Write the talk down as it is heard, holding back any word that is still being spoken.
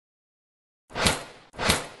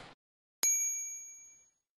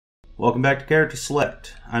Welcome back to Character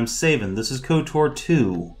Select. I'm Savin, this is KOTOR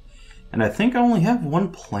 2, and I think I only have one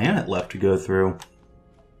planet left to go through.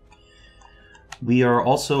 We are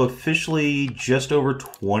also officially just over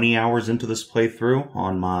 20 hours into this playthrough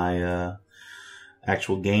on my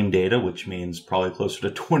actual game data, which means probably closer to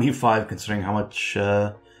 25 considering how much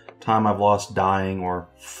time I've lost dying or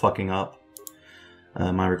fucking up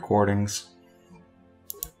my recordings.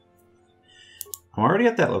 I'm already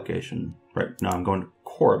at that location. Right, now I'm going to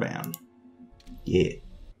Korriban. Yeah.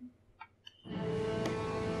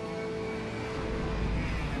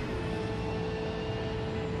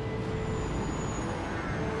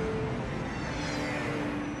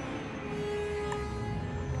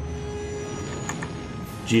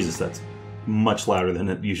 Jesus, that's much louder than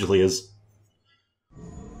it usually is.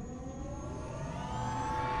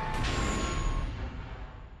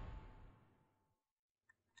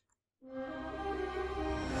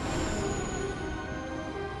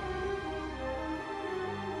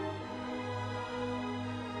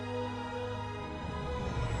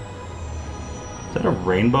 Is that a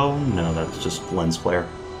rainbow? No, that's just lens flare.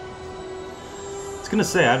 I was gonna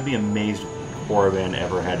say, I'd be amazed if Korriban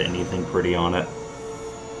ever had anything pretty on it.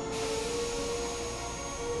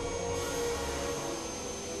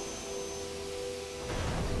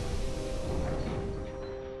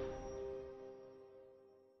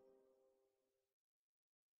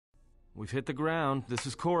 We've hit the ground. This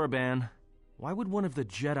is Korriban. Why would one of the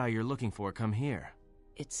Jedi you're looking for come here?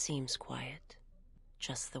 It seems quiet.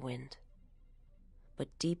 Just the wind. But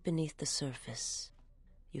deep beneath the surface,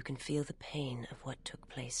 you can feel the pain of what took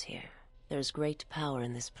place here. There's great power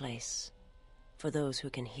in this place, for those who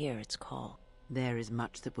can hear its call. There is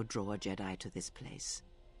much that would draw a Jedi to this place.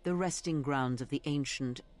 The resting grounds of the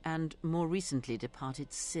ancient and more recently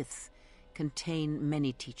departed Sith contain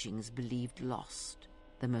many teachings believed lost.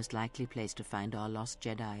 The most likely place to find our lost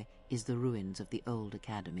Jedi is the ruins of the old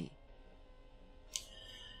academy.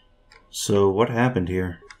 So what happened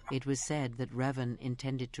here? It was said that Revan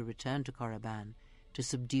intended to return to Korriban to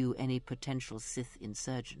subdue any potential Sith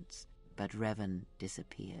insurgents, but Revan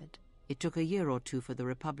disappeared. It took a year or two for the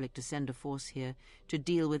Republic to send a force here to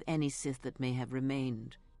deal with any Sith that may have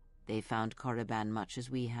remained. They found Korriban much as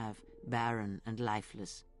we have, barren and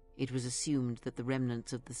lifeless. It was assumed that the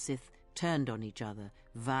remnants of the Sith turned on each other,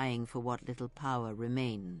 vying for what little power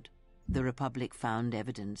remained. The Republic found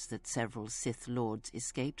evidence that several Sith Lords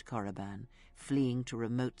escaped Korriban, fleeing to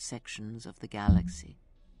remote sections of the galaxy.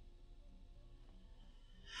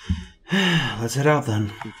 Let's head out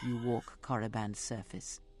then. If you walk Korriban's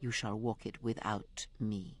surface, you shall walk it without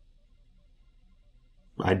me.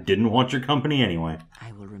 I didn't want your company anyway.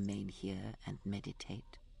 I will remain here and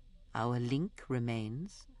meditate. Our link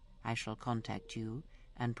remains. I shall contact you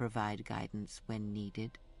and provide guidance when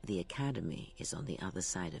needed. The academy is on the other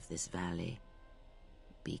side of this valley.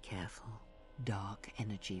 Be careful. Dark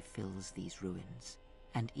energy fills these ruins,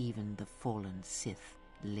 and even the fallen Sith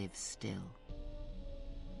live still.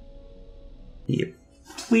 Yeah.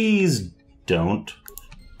 Please don't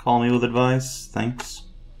call me with advice. Thanks.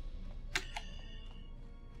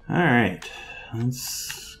 Alright.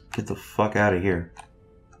 Let's get the fuck out of here.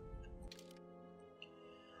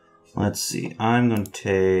 Let's see. I'm going to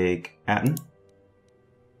take Atten.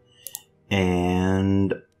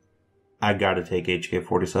 And I gotta take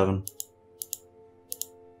HK-47.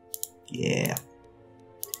 Yeah.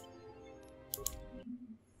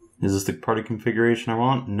 Is this the party configuration I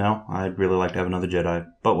want? No, I'd really like to have another Jedi,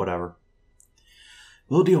 but whatever.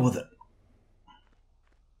 We'll deal with it.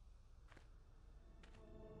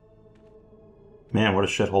 Man, what a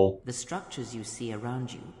shithole. The structures you see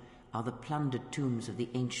around you are the plundered tombs of the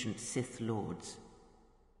ancient Sith Lords.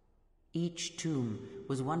 Each tomb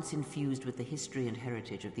was once infused with the history and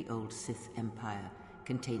heritage of the old Sith Empire,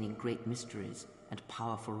 containing great mysteries and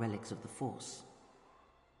powerful relics of the Force.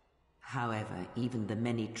 However, even the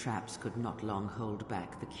many traps could not long hold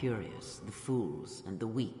back the curious, the fools, and the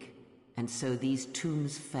weak, and so these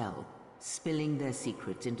tombs fell, spilling their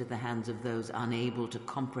secrets into the hands of those unable to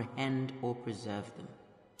comprehend or preserve them.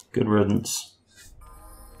 Good riddance.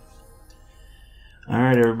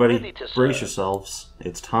 Alright, everybody, brace yourselves.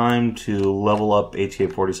 It's time to level up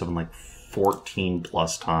HK-47 like 14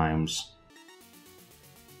 plus times.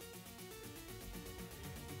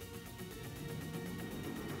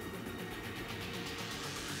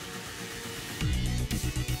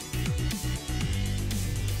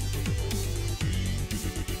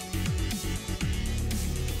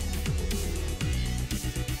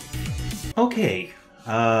 Okay,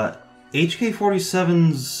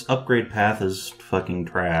 HK-47's upgrade path is fucking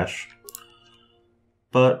trash.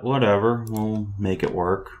 But whatever, we'll make it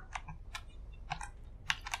work.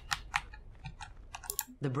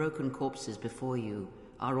 The broken corpses before you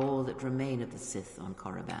are all that remain of the Sith on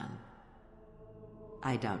Korriban.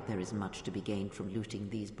 I doubt there is much to be gained from looting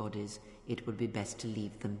these bodies. It would be best to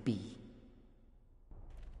leave them be.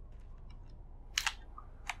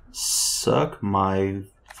 Suck my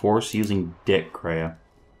force-using dick, Kreia.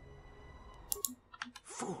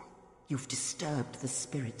 Fool! You've disturbed the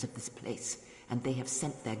spirits of this place, and they have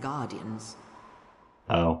sent their guardians.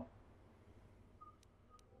 Oh.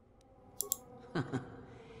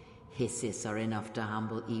 Hisses are enough to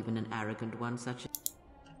humble even an arrogant one such as...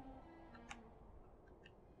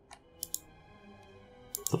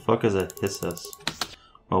 The fuck is a hissus?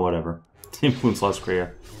 Well, whatever. Influence less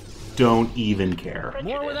Kreia. Don't even care.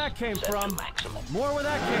 More where that came from. More where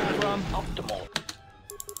that came from. Optimal.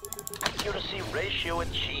 Accuracy ratio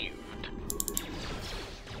achieved.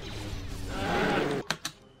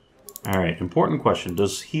 Alright, important question.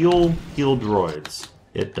 Does heal droids?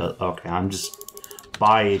 It does. Okay, I'm just...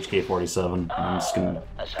 Bye, HK-47. I'm just gonna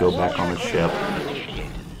go back on the ship.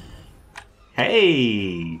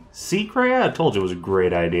 Hey! See, Kreia? I told you it was a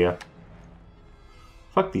great idea.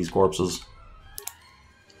 Fuck these corpses.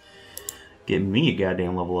 Get me a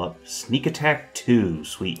goddamn level up. Sneak attack 2.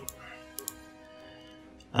 Sweet.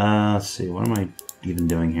 Let's see. What am I even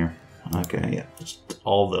doing here? Okay, yeah. Just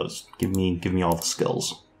all those. Give me all the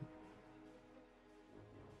skills.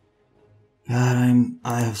 God,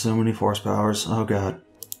 I have so many force powers. Oh god.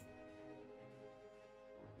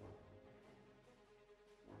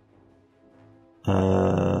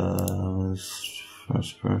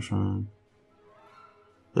 First person.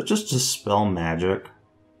 Is that just dispel magic?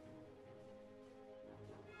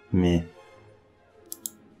 Meh.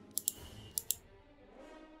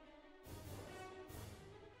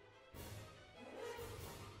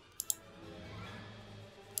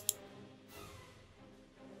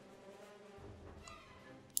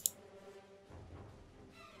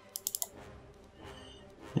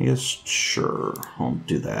 I guess, sure, I'll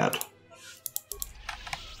do that.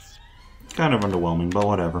 Kind of underwhelming, but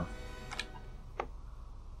whatever.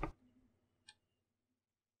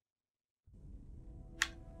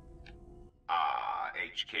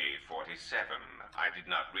 HK-47, I did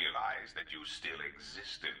not realize that you still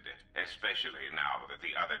existed, especially now that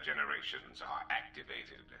the other generations are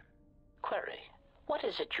activated. Query, what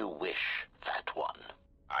is it you wish, Fat One?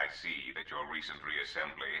 I see that your recent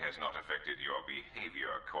reassembly has not affected your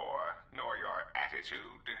behavior core, nor your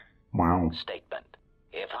attitude. Wow. Statement.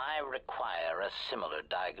 If I require a similar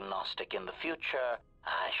diagnostic in the future,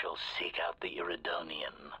 I shall seek out the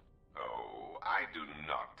Iridonian. Oh, I do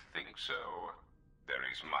not think so. There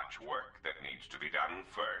is much work that needs to be done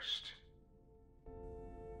first.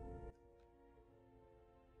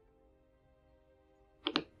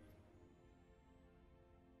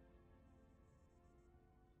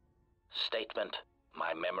 Statement.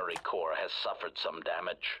 My memory core has suffered some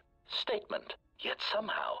damage. Statement. Yet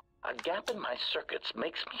somehow, a gap in my circuits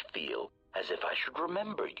makes me feel as if I should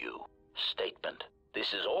remember you. Statement.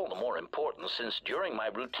 This is all the more important since during my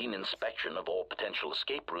routine inspection of all potential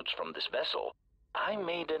escape routes from this vessel, I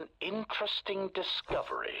made an interesting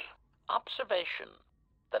discovery. Observation.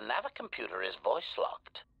 The navicomputer is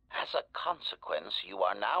voice-locked. As a consequence, you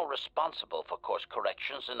are now responsible for course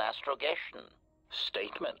corrections and astrogation.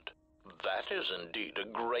 Statement. That is indeed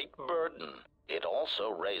a great burden. It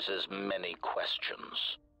also raises many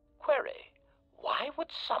questions. Query. Why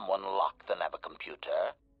would someone lock the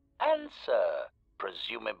navicomputer? Answer.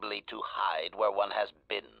 Presumably to hide where one has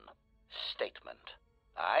been. Statement.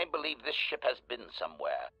 I believe this ship has been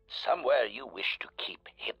somewhere. Somewhere you wish to keep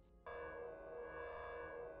hidden.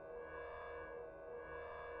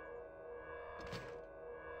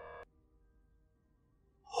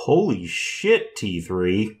 Holy shit,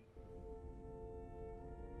 T3.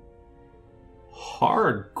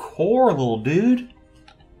 Hardcore, little dude.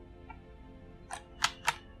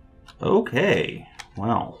 Okay,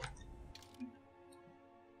 well.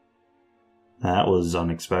 That was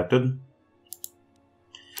unexpected.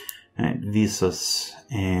 Alright, Visas,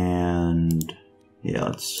 and yeah,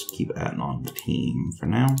 let's keep adding on the team for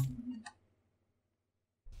now.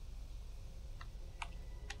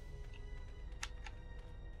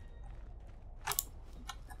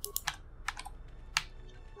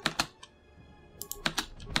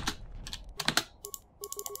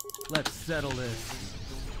 Let's settle this.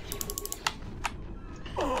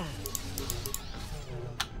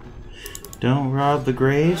 Don't rob the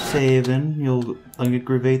grave, Savin. You'll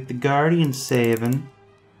aggravate the Guardian, Savin.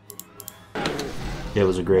 It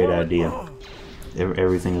was a great idea.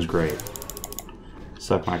 Everything is great.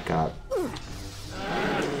 Suck my cock.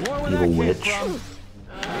 Evil witch.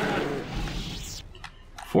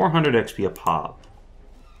 400 XP a pop.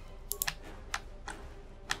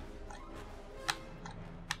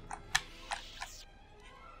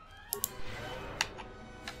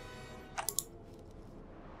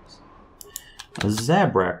 A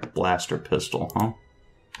Zabrak blaster pistol, huh?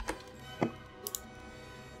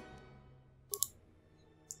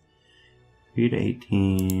 Three to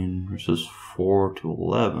 18 versus 4 to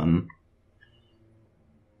 11.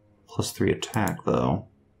 Plus 3 attack, though.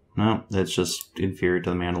 No, it's just inferior to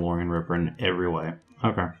the Mandalorian Ripper in every way.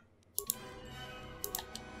 Okay.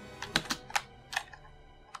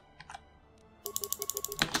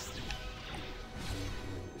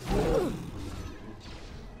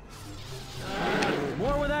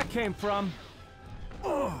 More where that came from.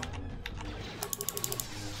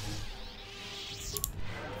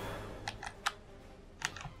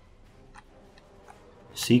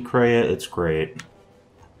 See, Kreia, it's great.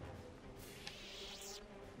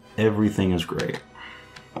 Everything is great.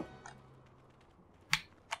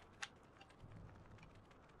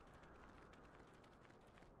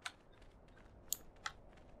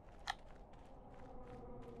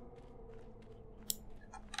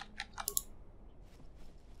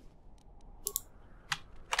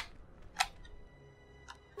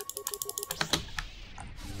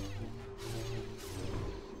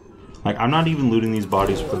 Like, I'm not even looting these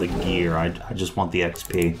bodies for the gear, I just want the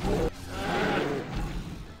XP.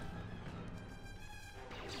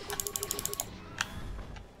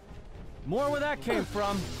 More where that came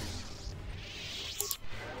from.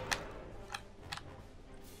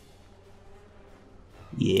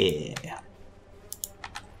 Yeah.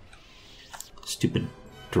 Stupid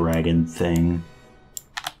dragon thing.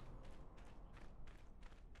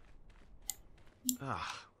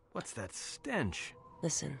 Ah, what's that stench?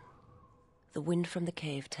 Listen. The wind from the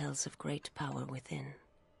cave tells of great power within,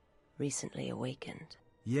 recently awakened.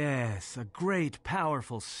 Yes, a great,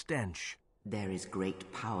 powerful stench. There is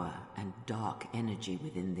great power and dark energy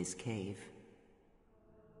within this cave.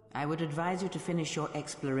 I would advise you to finish your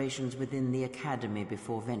explorations within the academy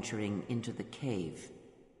before venturing into the cave.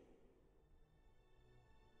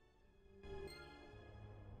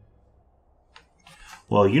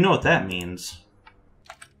 Well, you know what that means.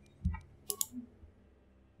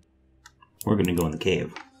 We're gonna go in the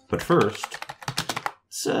cave. But first,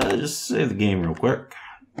 let's just save the game real quick.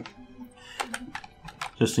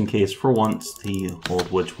 Just in case, for once, the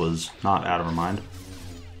old witch was not out of her mind.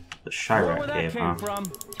 The Chirac cave, huh?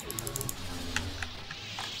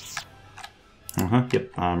 Yep,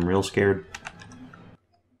 I'm real scared.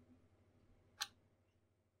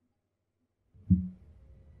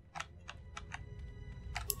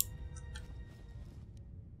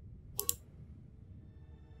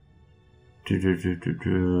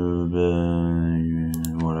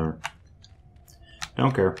 Whatever.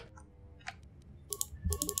 Don't care.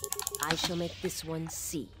 I shall make this one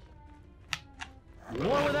see.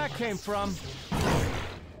 More where that came from.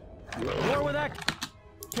 More where that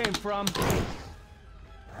came from.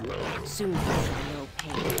 Soon you shall know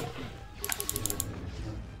pain.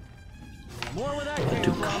 More where that came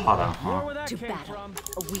To from. Kata, huh? More where that To came battle. from.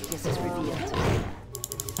 A weakness is revealed.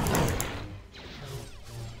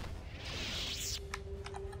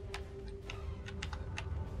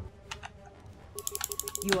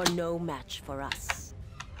 You are no match for us.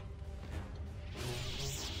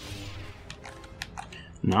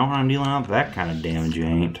 Now when I'm dealing out that kind of damage, you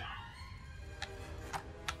ain't.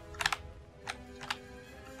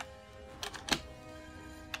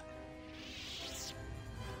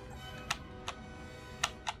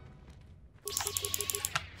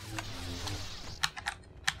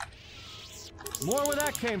 More where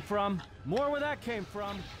that came from. More where that came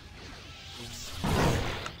from.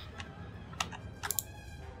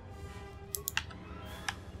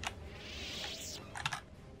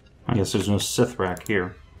 I guess there's no Sith rack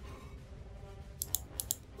here.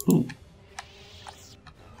 Ooh.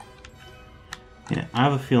 Yeah, I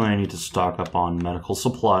have a feeling I need to stock up on medical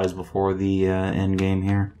supplies before the end game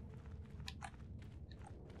here.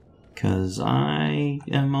 Because I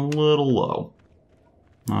am a little low.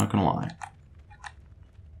 Not gonna lie.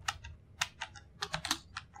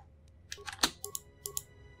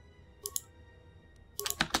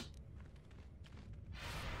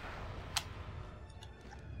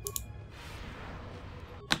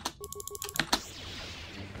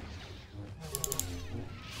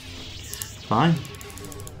 Fine.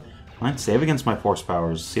 Fine, save against my force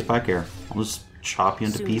powers. See if I care. I'll just chop you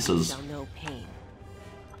into Soon pieces. you shall know pain.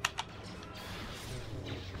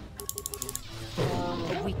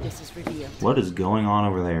 A weakness is revealed. What is going on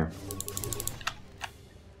over there?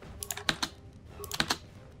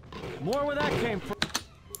 More where that came from.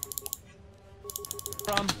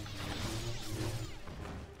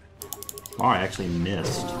 Oh, I actually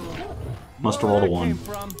missed. Must have rolled a 1.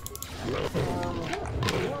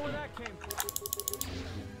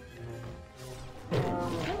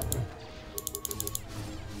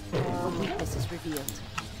 is revealed.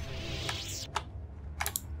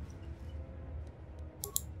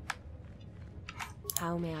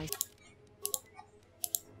 How may I...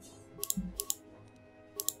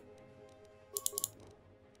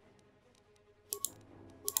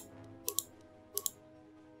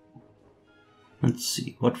 Let's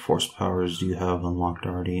see, what force powers do you have unlocked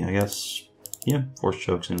already? I guess, yeah, force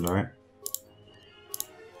choke seems alright.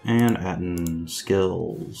 And add-in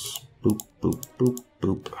skills. Boop, boop, boop,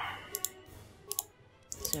 boop.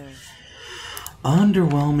 Sir.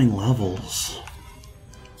 Underwhelming levels.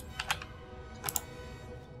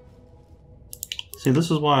 See, this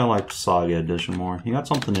is why I liked Saga Edition more. You got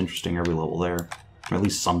something interesting every level there. Or at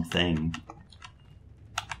least something.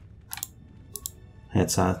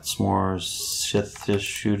 It's more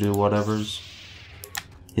Sith-ish, whatevers.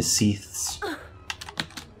 His Seaths.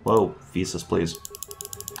 Whoa, Thesis, please.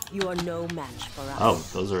 You are no match for us. Oh,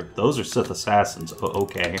 those are Sith assassins.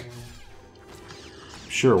 Okay.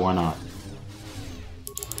 Sure, why not?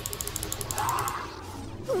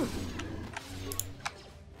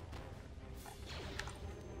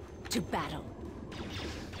 To battle.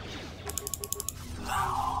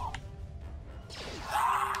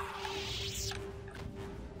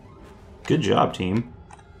 Good job, team.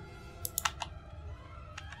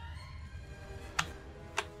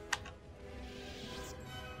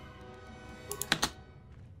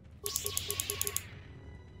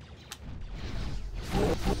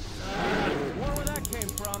 Where that came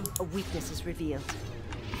from? A weakness is revealed.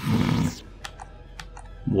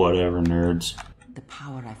 Whatever, nerds. The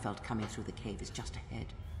power I felt coming through the cave is just ahead.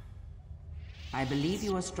 I believe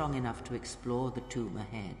you are strong enough to explore the tomb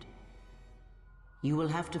ahead. You will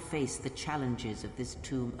have to face the challenges of this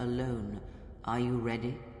tomb alone. Are you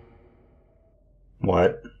ready?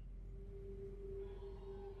 What?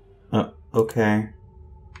 Okay.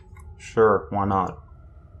 Sure, why not?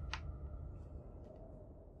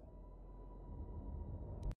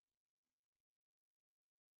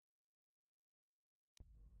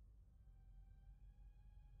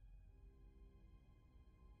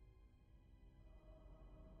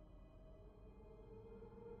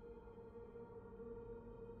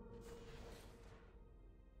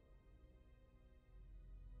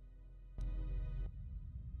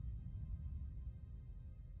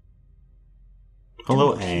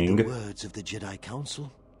 Hello, Do not heed the Aang. words of the Jedi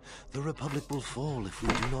Council. The Republic will fall if we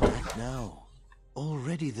do not act now.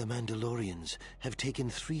 Already the Mandalorians have taken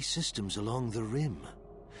 3 systems along the rim.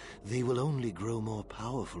 They will only grow more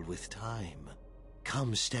powerful with time.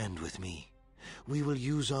 Come stand with me. We will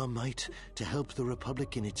use our might to help the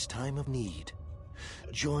Republic in its time of need.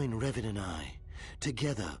 Join Revan and I.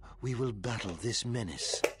 Together we will battle this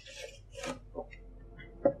menace.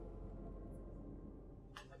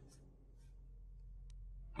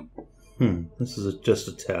 This is just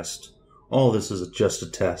a test. All this is just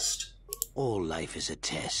a test. All life is a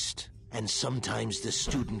test, and sometimes the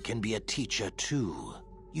student can be a teacher too.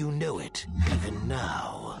 You know it, even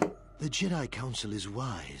now. The Jedi Council is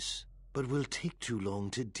wise, but will take too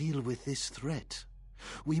long to deal with this threat.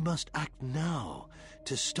 We must act now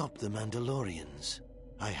to stop the Mandalorians.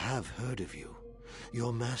 I have heard of you.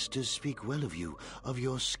 Your masters speak well of you, of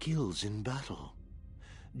your skills in battle.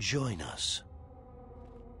 Join us.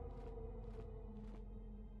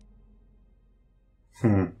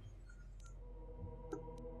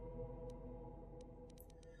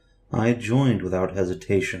 I joined without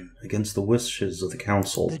hesitation against the wishes of the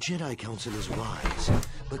Council. The Jedi Council is wise,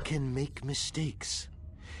 but can make mistakes.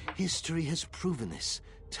 History has proven this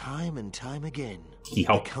time and time again. Yep.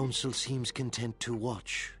 The Council seems content to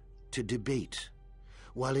watch, to debate,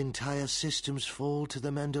 while entire systems fall to the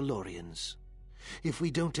Mandalorians. If we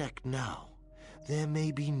don't act now, there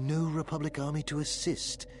may be no Republic army to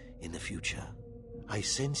assist in the future. I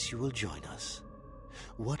sense you will join us.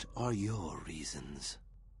 What are your reasons?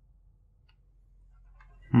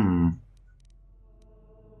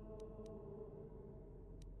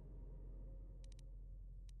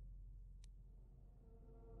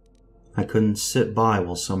 I couldn't sit by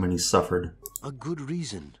while so many suffered. A good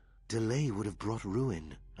reason. Delay would have brought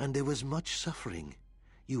ruin, and there was much suffering.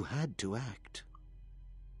 You had to act.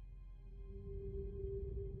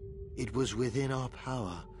 It was within our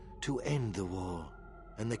power to end the war,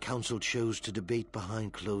 and the Council chose to debate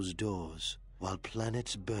behind closed doors, while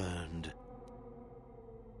planets burned.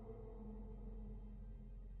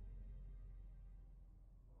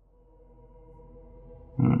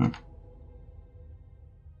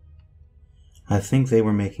 I think they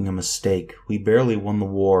were making a mistake. We barely won the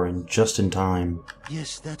war and just in time.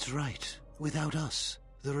 Yes, that's right. Without us,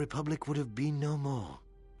 the Republic would have been no more.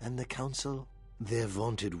 And the Council, their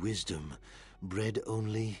vaunted wisdom, bred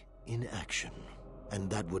only in action. And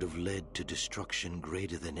that would have led to destruction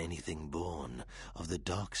greater than anything born of the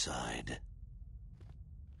dark side.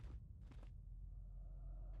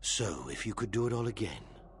 So, if you could do it all again,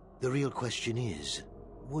 the real question is,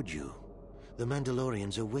 would you? The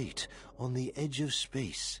Mandalorians await on the edge of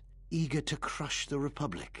space, eager to crush the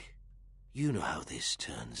Republic. You know how this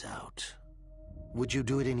turns out. Would you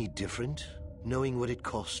do it any different, knowing what it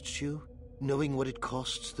costs you? Knowing what it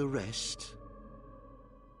costs the rest?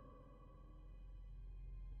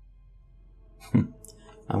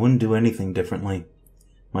 I wouldn't do anything differently.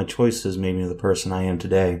 My choices made me the person I am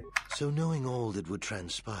today. So knowing all that would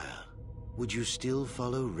transpire, would you still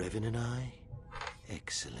follow Revan and I?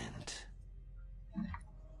 Excellent.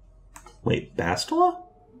 Wait, Bastila?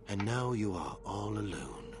 And now you are all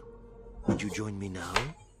alone. Would you join me now?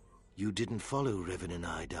 You didn't follow Revan and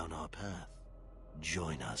I down our path.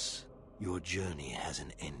 Join us. Your journey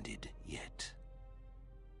hasn't ended yet.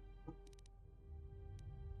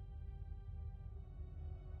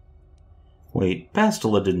 Wait,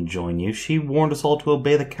 Bastila didn't join you. She warned us all to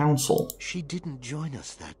obey the Council. She didn't join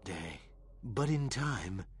us that day. But in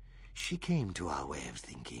time, she came to our way of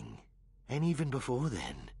thinking. And even before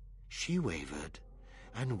then, she wavered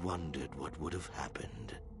and wondered what would have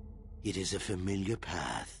happened. It is a familiar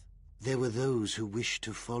path. There were those who wished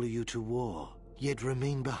to follow you to war, yet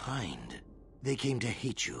remain behind. They came to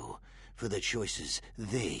hate you for the choices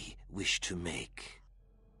they wished to make.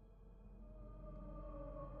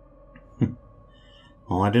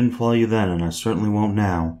 Well, I didn't follow you then, and I certainly won't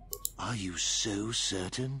now. Are you so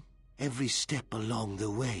certain? Every step along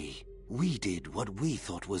the way, we did what we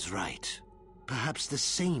thought was right. Perhaps the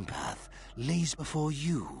same path lays before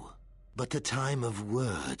you. But the time of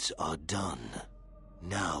words are done.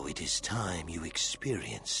 Now it is time you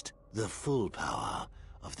experienced the full power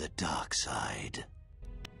of the dark side.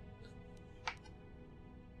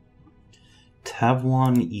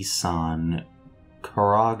 Tavlon Isan,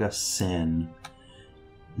 Karaga Sin,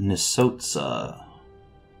 Nisotsa,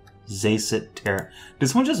 Zaysit Terra. Did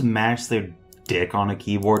someone just mash their dick on a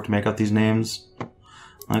keyboard to make up these names?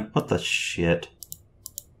 Like, what the shit?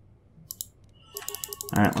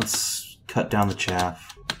 Alright, let's cut down the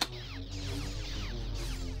chaff.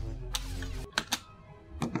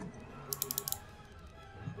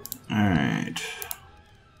 Alright.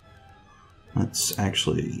 Let's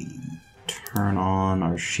actually turn on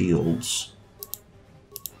our shields.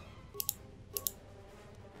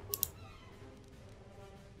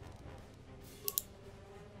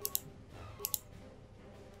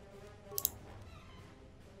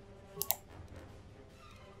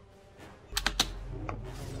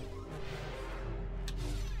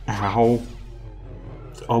 Ow.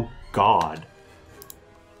 Oh, God.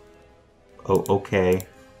 Oh, okay.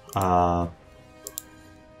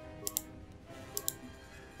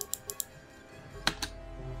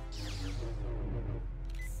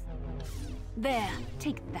 There,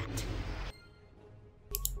 take that.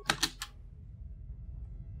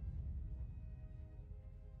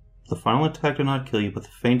 The final attack did not kill you, but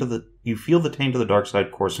you feel the taint of the dark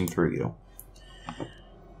side coursing through you.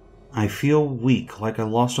 I feel weak, like I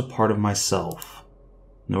lost a part of myself.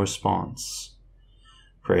 No response.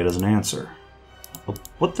 Freya doesn't answer.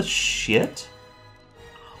 What the shit?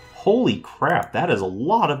 Holy crap, that is a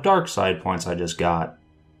lot of dark side points I just got.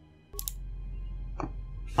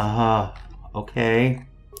 Okay.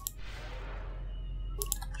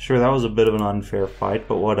 Sure, that was a bit of an unfair fight,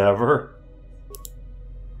 but whatever.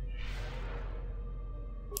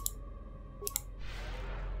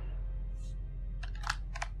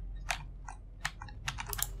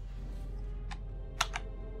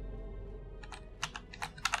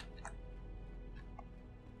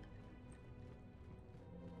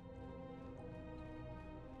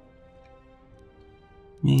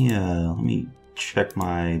 Let me check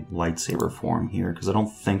my lightsaber form here, because I don't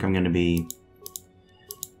think I'm going to be...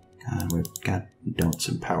 God, we've got notes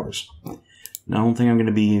and powers. I don't think I'm going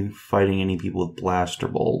to be fighting any people with blaster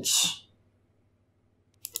bolts.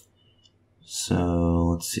 So,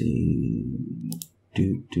 let's see...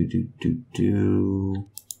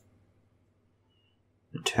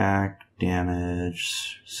 Attack,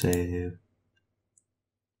 damage, save...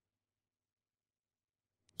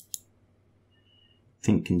 I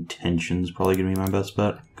think contention's probably going to be my best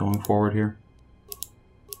bet going forward here.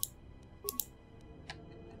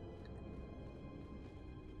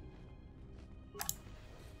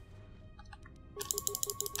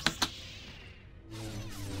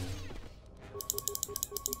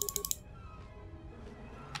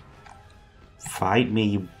 Fight me,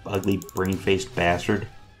 you ugly brain-faced bastard.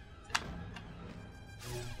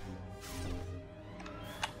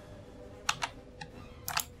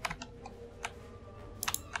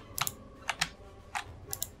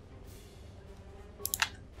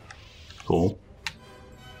 cool.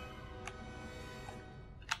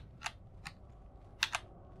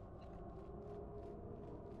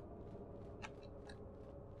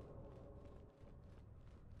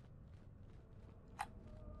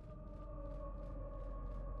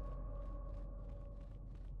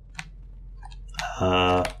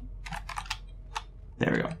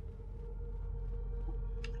 There we go.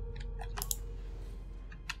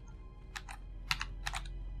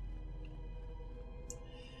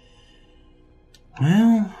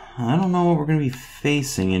 Well, I don't know what we're going to be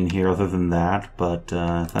facing in here other than that, but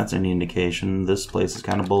if that's any indication, this place is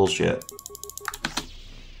kind of bullshit.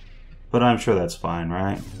 But I'm sure that's fine,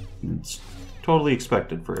 right? It's totally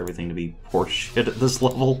expected for everything to be horseshit at this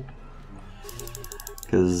level.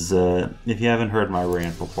 Because if you haven't heard my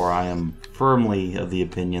rant before, I am firmly of the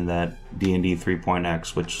opinion that D&D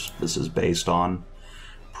 3.x, which this is based on,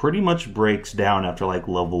 pretty much breaks down after like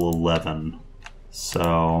level 11.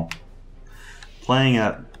 So, playing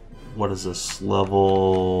at, what is this,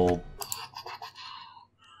 level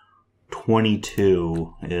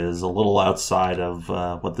 22 is a little outside of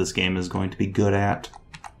what this game is going to be good at.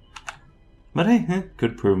 But hey, it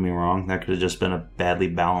could prove me wrong. That could have just been a badly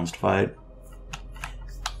balanced fight.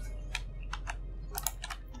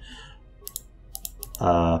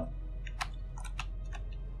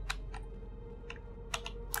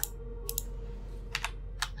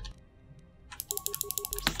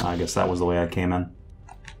 I guess that was the way I came in.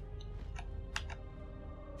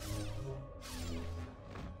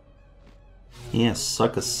 Yeah,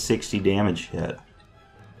 suck a 60 damage hit.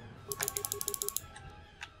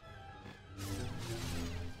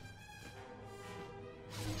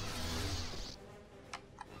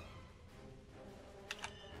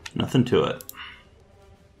 Nothing to it.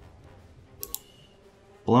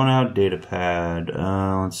 Blown out data pad.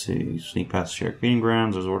 Let's see. Sneak past the shared feeding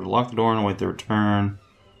grounds. There's order to lock the door and await the return.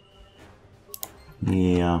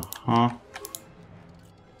 Yeah, huh?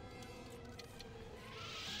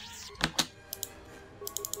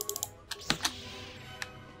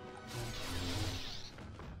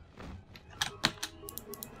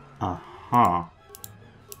 Uh-huh.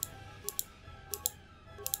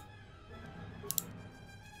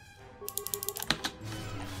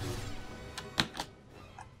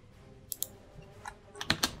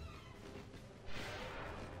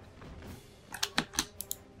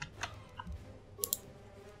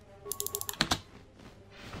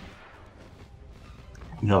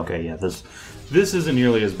 Okay, yeah, this isn't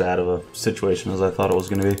nearly as bad of a situation as I thought it was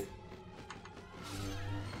going to be.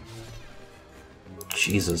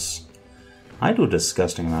 Jesus. I do a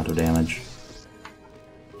disgusting amount of damage.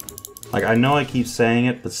 Like, I know I keep saying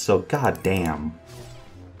it, but still, goddamn.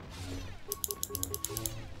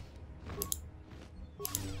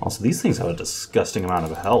 Also, these things have a disgusting amount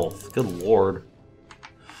of health. Good lord.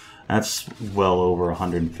 That's well over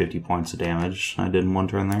 150 points of damage I did in one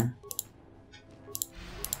turn there.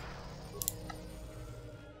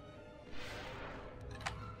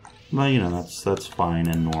 But, you know, that's fine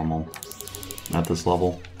and normal at this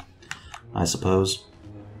level, I suppose.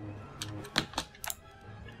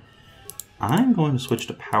 I'm going to switch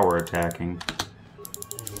to power attacking.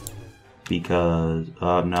 Because,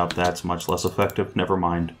 no, that's much less effective. Never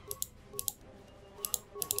mind.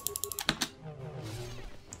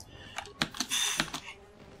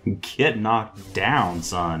 Get knocked down,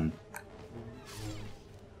 son.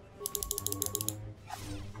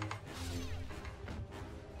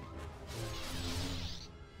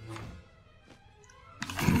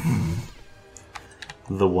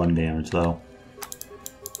 The 1 damage, though.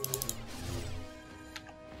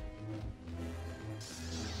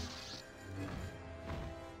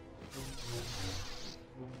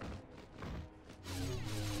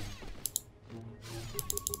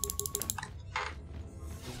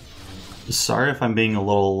 Sorry if I'm being a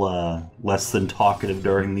little less than talkative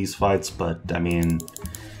during these fights, but I mean,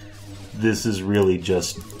 this is really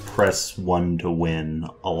just press 1 to win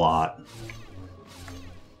a lot.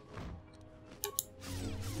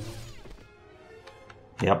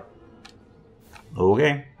 Yep.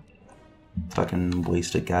 Okay. Fucking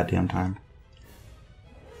wasted goddamn time.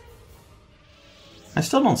 I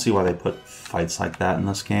still don't see why they put fights like that in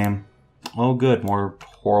this game. Oh good, more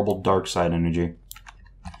horrible dark side energy.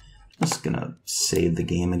 Just gonna save the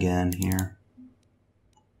game again here.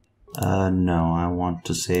 No, I want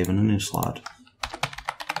to save in a new slot.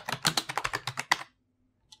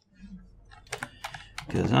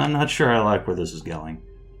 Because I'm not sure I like where this is going.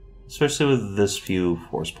 Especially with this few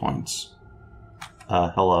force points.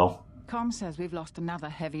 Hello. Com says we've lost another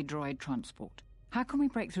heavy droid transport. How can we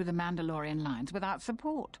break through the Mandalorian lines without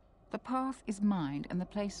support? The path is mined and the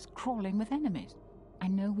place is crawling with enemies. I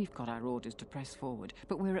know we've got our orders to press forward,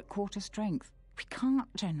 but we're at quarter strength. We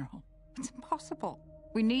can't, General. It's impossible.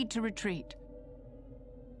 We need to retreat.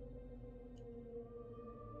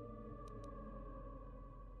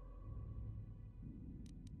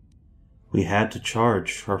 We had to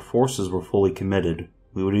charge. Our forces were fully committed.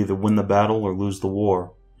 We would either win the battle or lose the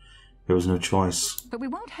war. There was no choice. But we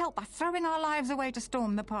won't help by throwing our lives away to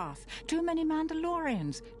storm the path. Too many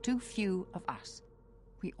Mandalorians, too few of us.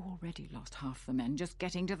 We already lost half the men just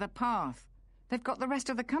getting to the path. They've got the rest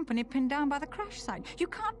of the company pinned down by the crash site. You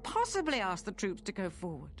can't possibly ask the troops to go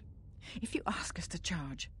forward. If you ask us to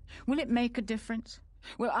charge, will it make a difference?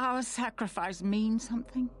 Will our sacrifice mean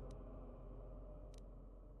something?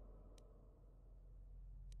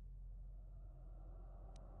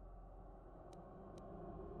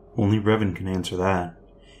 Only Revan can answer that.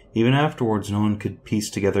 Even afterwards, no one could piece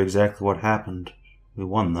together exactly what happened. We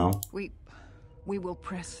won, though. We will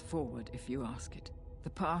press forward if you ask it. The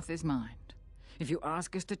path is mined. If you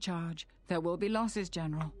ask us to charge, there will be losses,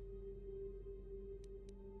 General.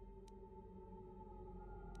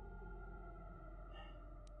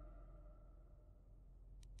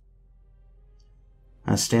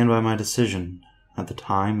 I stand by my decision. At the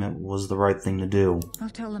time, it was the right thing to do. I'll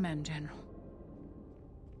tell the men, General.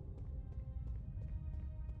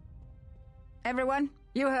 Everyone,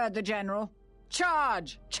 you heard the General.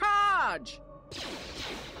 Charge! Charge!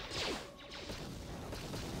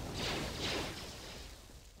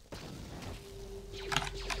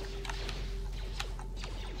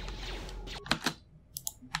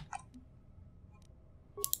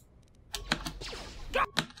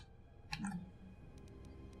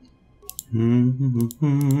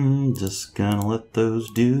 Just gonna let those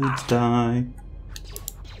dudes die.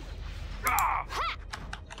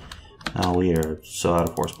 Oh, we are so out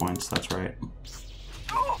of force points, that's right.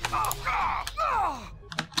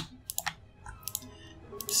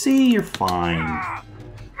 See, you're fine.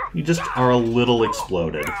 You just are a little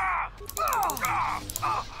exploded.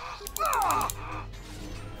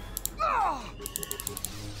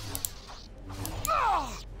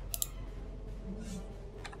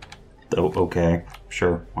 Oh, okay.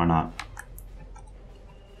 Sure, why not?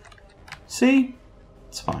 See?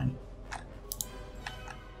 It's fine.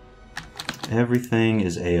 Everything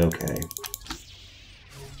is A-okay.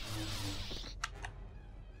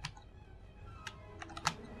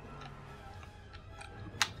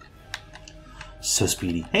 So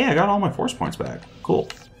speedy. Hey, I got all my force points back. Cool.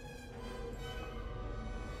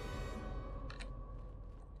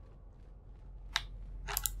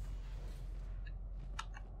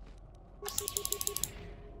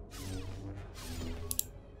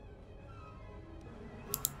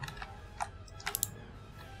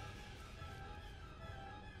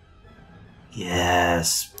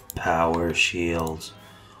 Yes, power shields.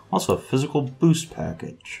 Also a physical boost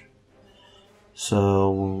package.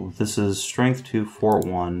 So this is strength 2, fort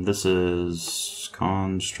 1. This is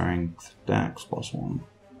con strength dex +1.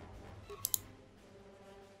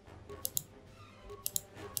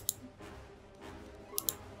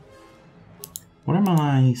 What are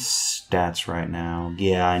my stats right now?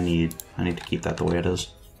 Yeah, I need to keep that the way it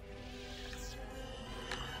is.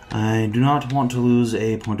 I do not want to lose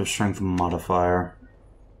a point of strength modifier.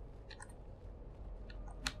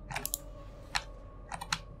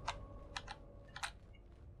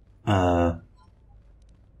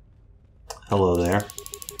 Hello there.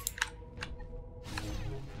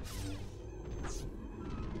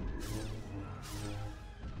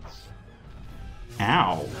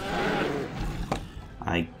 Ow.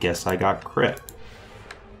 I guess I got crit.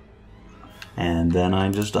 And then I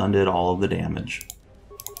just undid all of the damage.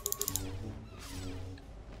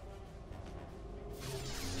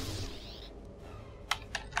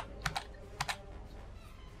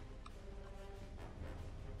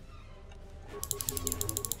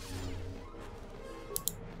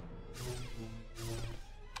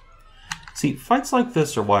 See, fights like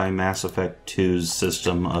this are why Mass Effect 2's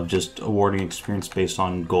system of just awarding experience based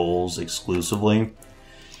on goals exclusively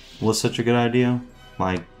was such a good idea.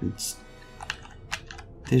 Like,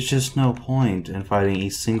 there's just no point in fighting a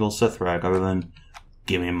single Sithrak other than,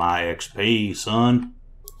 give me my XP, son.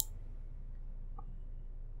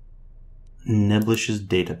 Neblish's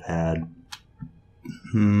datapad.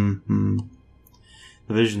 The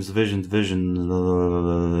visions.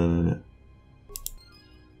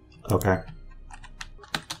 Okay.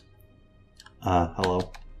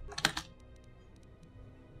 Hello.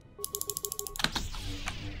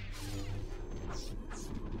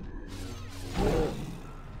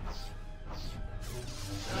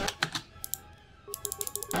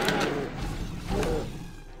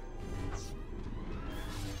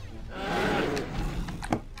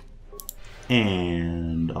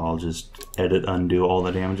 And I'll just edit, undo all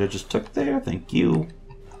the damage I just took there. Thank you.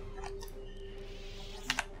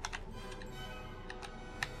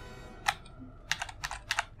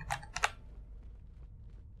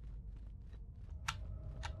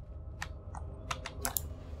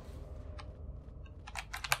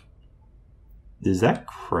 Is that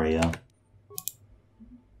Kreia?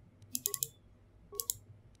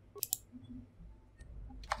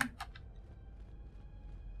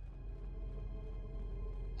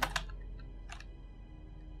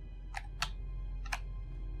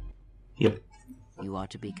 Yep. You are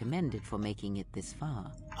to be commended for making it this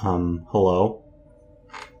far. Hello?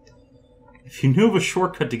 If you knew of a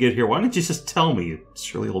shortcut to get here, why didn't you just tell me, you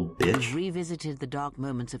silly old bitch? You've revisited the dark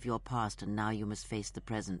moments of your past, and now you must face the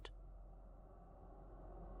present.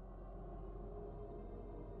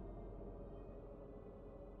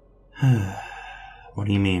 What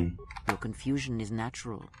do you mean? Your confusion is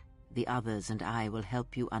natural. The others and I will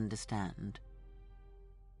help you understand.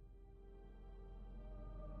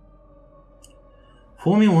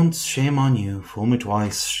 Fool me once, shame on you. Fool me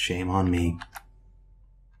twice, shame on me.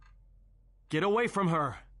 Get away from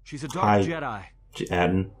her. She's a dark Hi, Jedi.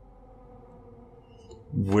 Atten.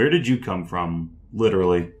 Where did you come from?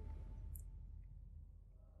 Literally.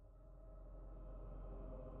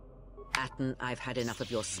 Atten, I've had enough of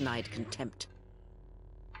your snide contempt.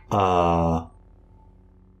 Kreia,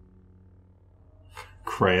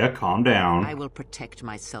 calm down. I will protect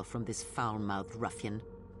myself from this foul-mouthed ruffian.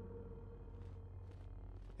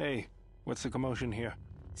 Hey, what's the commotion here?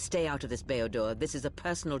 Stay out of this, Beodor. This is a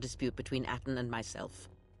personal dispute between Atten and myself.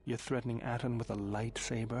 You're threatening Atten with a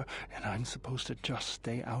lightsaber, and I'm supposed to just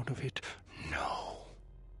stay out of it? No.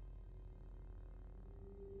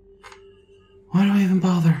 Why do I even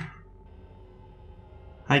bother?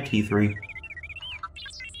 Hi, T3.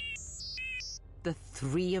 The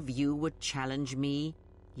three of you would challenge me?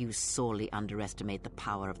 You sorely underestimate the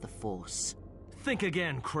power of the Force. Think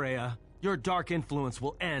again, Kreia. Your dark influence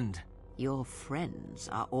will end. Your friends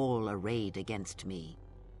are all arrayed against me.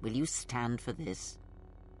 Will you stand for this?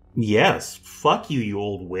 Yes. Fuck you, you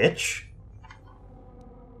old witch.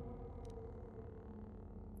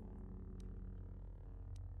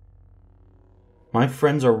 My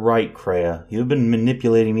friends are right, Kreia. You've been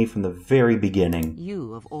manipulating me from the very beginning.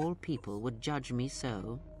 You, of all people, would judge me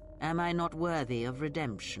so? Am I not worthy of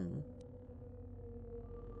redemption?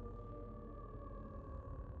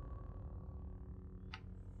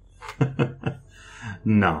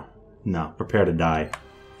 No. No. Prepare to die.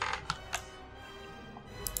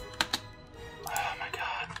 Oh my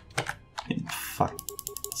god. Fuck.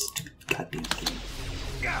 Stupid goddamn game.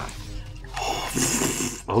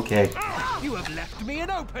 Okay. You have left me an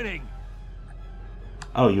opening!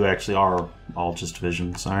 Oh, you actually are all just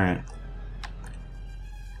visions. Alright.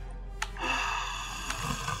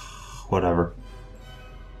 Whatever.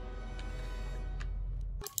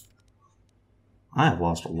 I have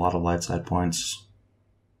lost a lot of light side points.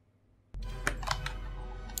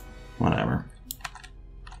 Whatever.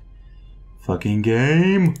 Fucking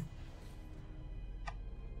game!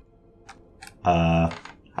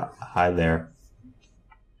 Hi there.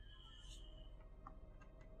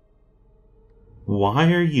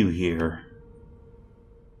 Why are you here?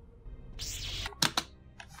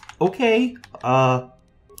 Okay, hi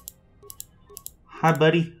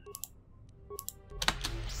buddy.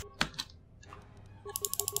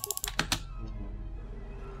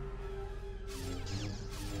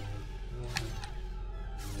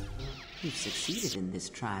 You've succeeded in this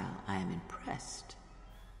trial. I am impressed.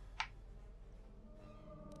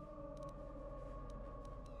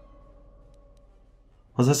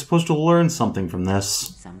 Was I supposed to learn something from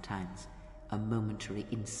this? Sometimes a momentary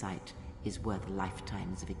insight is worth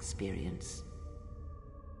lifetimes of experience.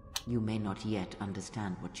 You may not yet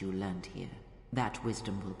understand what you learned here. That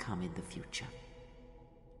wisdom will come in the future.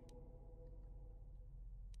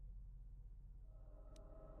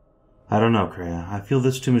 I don't know, Kreia. I feel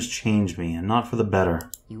this tomb has changed me, and not for the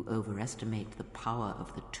better. You overestimate the power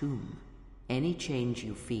of the tomb. Any change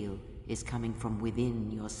you feel is coming from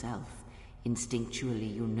within yourself.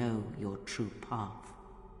 Instinctually, you know your true path.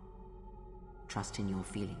 Trust in your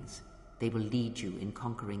feelings. They will lead you in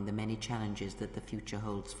conquering the many challenges that the future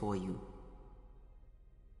holds for you.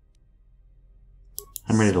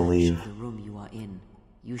 I'm ready to leave. Search the room you are in.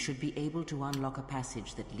 You should be able to unlock a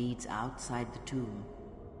passage that leads outside the tomb.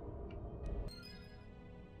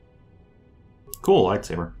 Cool,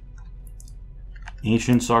 lightsaber.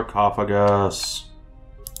 Ancient sarcophagus.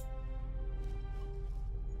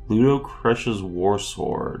 Ludo Cresh's war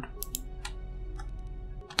sword.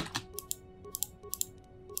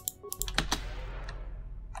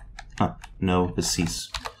 Huh. no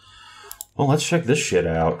decease. Well, let's check this shit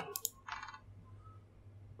out.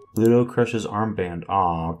 Ludo crushes armband.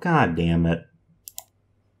 Aw, god damn it.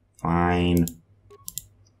 Fine.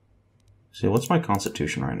 See, what's my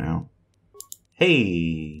constitution right now?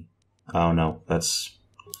 Hey! Oh no, that's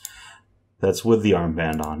with the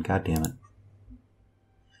armband on. God damn it.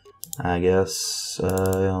 I guess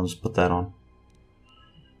I'll just put that on.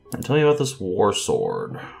 I'll tell you about this war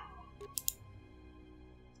sword.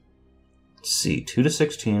 Let's see, 2 to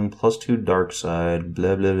 16 plus 2 dark side.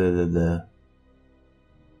 Blah blah blah blah blah.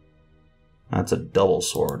 That's a double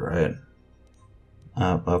sword, right?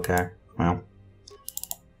 Okay. Well.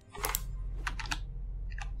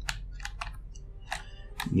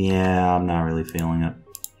 Yeah, I'm not really feeling it.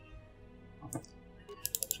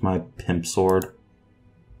 It's my pimp sword.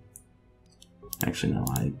 Actually, no,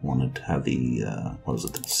 I wanted to have the, what was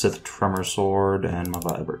it, the Sith Tremor Sword and my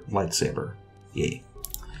lightsaber. Yay.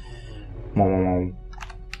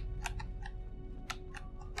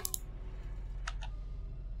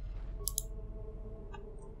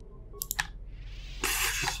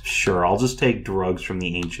 Sure, I'll just take drugs from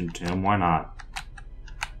the ancient tomb. Why not?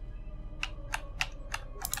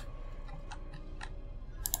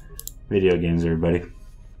 Video games, everybody.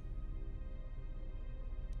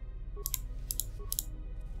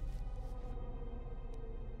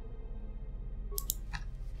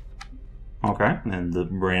 Okay, and the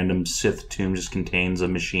random Sith tomb just contains a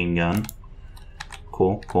machine gun.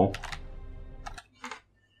 Cool, cool.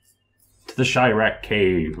 To the Chirac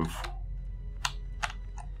Cave.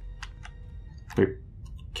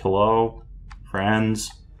 Hello?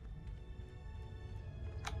 Friends?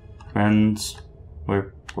 Friends?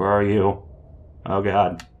 Where are you? Oh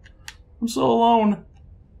god. I'm so alone.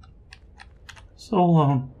 So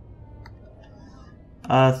alone.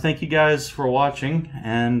 Thank you guys for watching,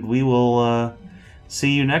 and we will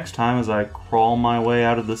see you next time as I crawl my way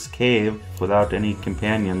out of this cave without any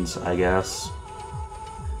companions, I guess.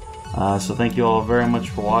 So thank you all very much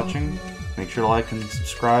for watching. Make sure to like and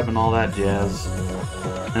subscribe and all that jazz.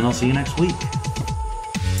 And I'll see you next week.